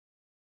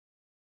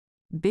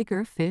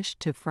bigger fish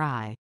to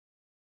fry.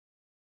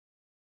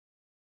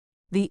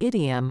 The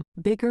idiom,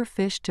 bigger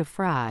fish to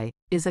fry,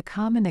 is a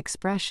common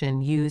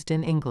expression used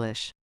in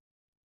English.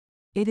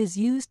 It is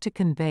used to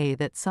convey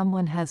that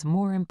someone has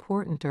more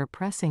important or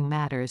pressing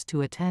matters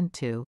to attend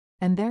to,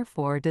 and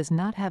therefore does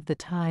not have the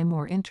time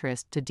or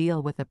interest to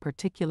deal with a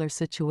particular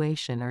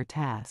situation or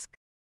task.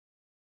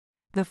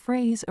 The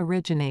phrase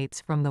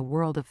originates from the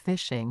world of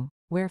fishing,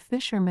 where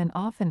fishermen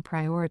often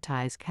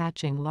prioritize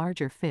catching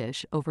larger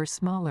fish over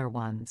smaller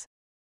ones.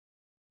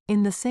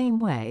 In the same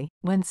way,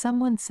 when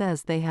someone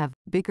says they have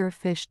bigger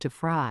fish to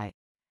fry,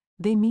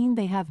 they mean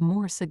they have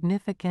more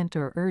significant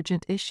or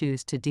urgent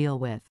issues to deal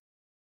with.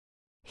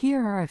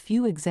 Here are a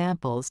few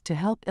examples to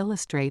help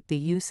illustrate the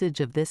usage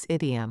of this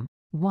idiom.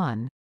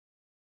 1.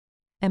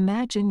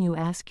 Imagine you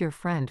ask your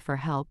friend for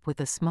help with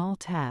a small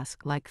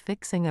task like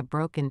fixing a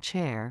broken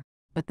chair,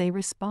 but they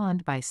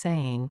respond by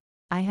saying,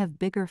 "I have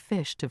bigger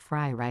fish to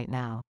fry right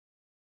now."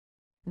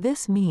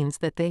 This means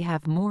that they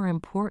have more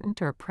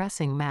important or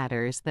pressing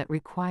matters that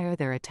require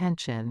their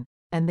attention,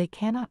 and they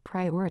cannot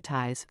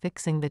prioritize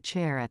fixing the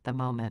chair at the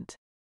moment.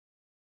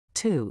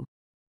 2.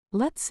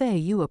 Let's say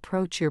you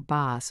approach your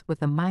boss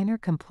with a minor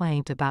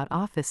complaint about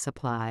office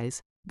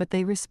supplies, but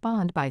they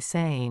respond by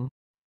saying,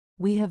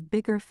 "We have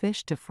bigger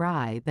fish to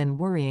fry than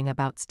worrying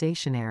about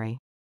stationery."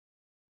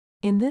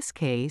 In this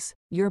case,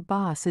 your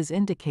boss is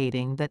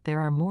indicating that there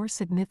are more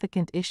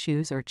significant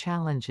issues or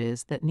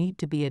challenges that need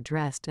to be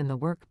addressed in the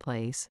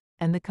workplace,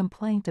 and the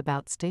complaint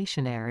about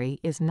stationery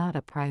is not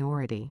a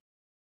priority.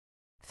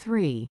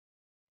 3.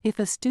 If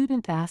a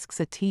student asks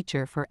a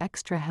teacher for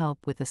extra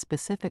help with a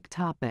specific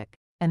topic,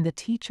 and the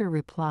teacher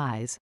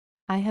replies,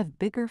 "I have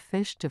bigger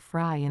fish to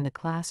fry in the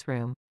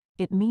classroom,"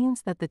 it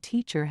means that the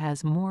teacher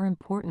has more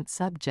important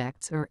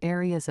subjects or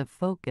areas of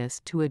focus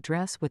to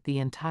address with the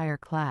entire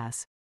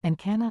class, and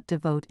cannot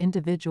devote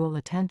individual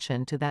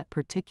attention to that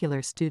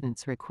particular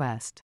student's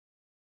request.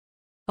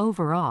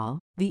 Overall,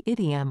 the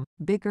idiom,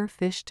 bigger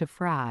fish to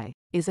fry,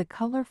 is a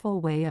colorful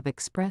way of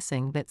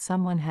expressing that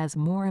someone has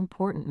more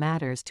important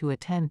matters to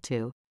attend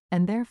to,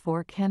 and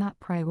therefore cannot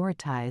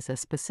prioritize a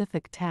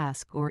specific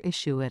task or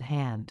issue at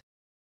hand.